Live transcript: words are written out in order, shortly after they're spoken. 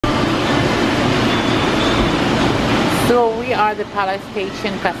we are the Palace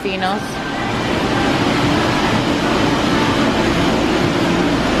Station casinos.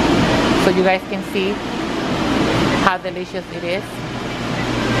 So you guys can see how delicious it is.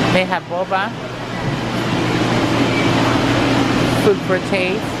 They have boba, fruit for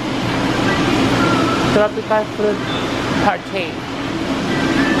taste, tropical fruit party.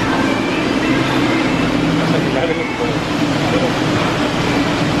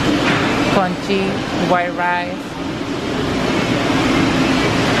 Crunchy white rice,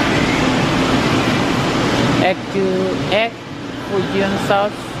 egg bouillon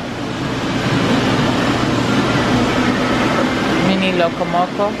sauce, mini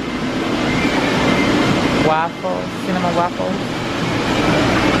locomoco, waffles, cinnamon waffles.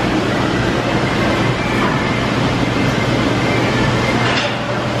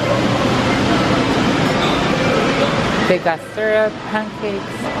 They got syrup,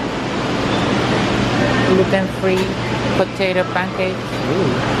 pancakes, gluten-free potato pancakes,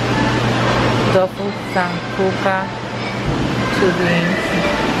 tofu, sankuka, 2 beans,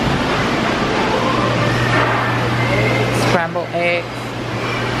 scrambled eggs,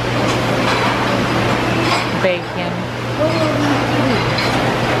 bacon,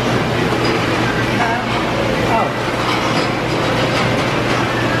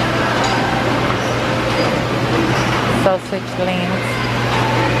 sausage links,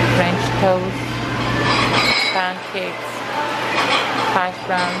 French toast, pancakes, hash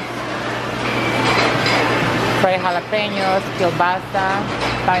browns, fried jalapenos, kielbasa,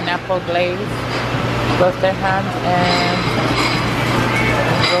 pineapple glaze, roasted ham, and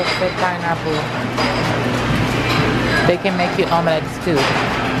roasted pineapple. They can make you omelets too.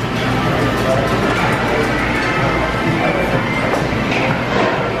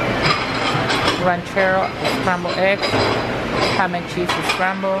 Ranchero scrambled eggs, ham and cheese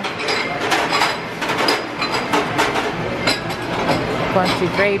scrambled, crunchy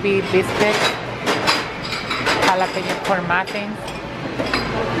gravy, biscuits, jalapeno corn muffins,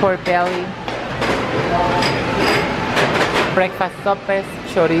 pork belly, breakfast sopes,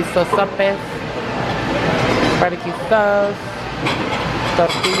 chorizo sopes, barbecue sauce,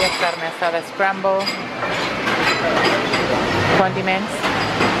 tortilla, carne asada scramble, condiments.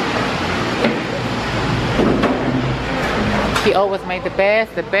 He always made the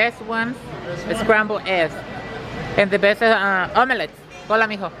best ones, scrambled eggs, and the best omelets. Hola,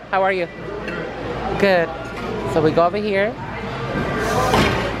 mijo. How are you? Good. So we go over here,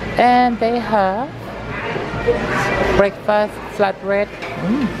 and they have breakfast flatbread,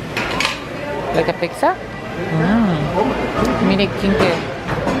 like a pizza. Mini kinky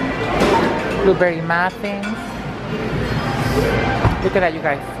blueberry muffins. Look at that, you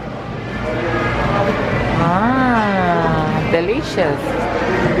guys. Delicious.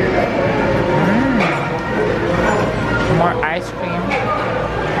 More ice cream.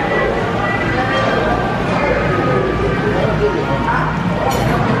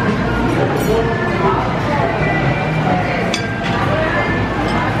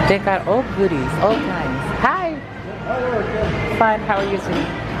 They got all goodies, all kinds. Hi. Fine, how are you today?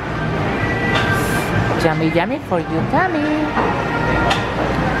 Yummy, yummy for you, tummy.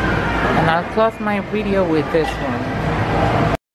 And I'll close my video with this one.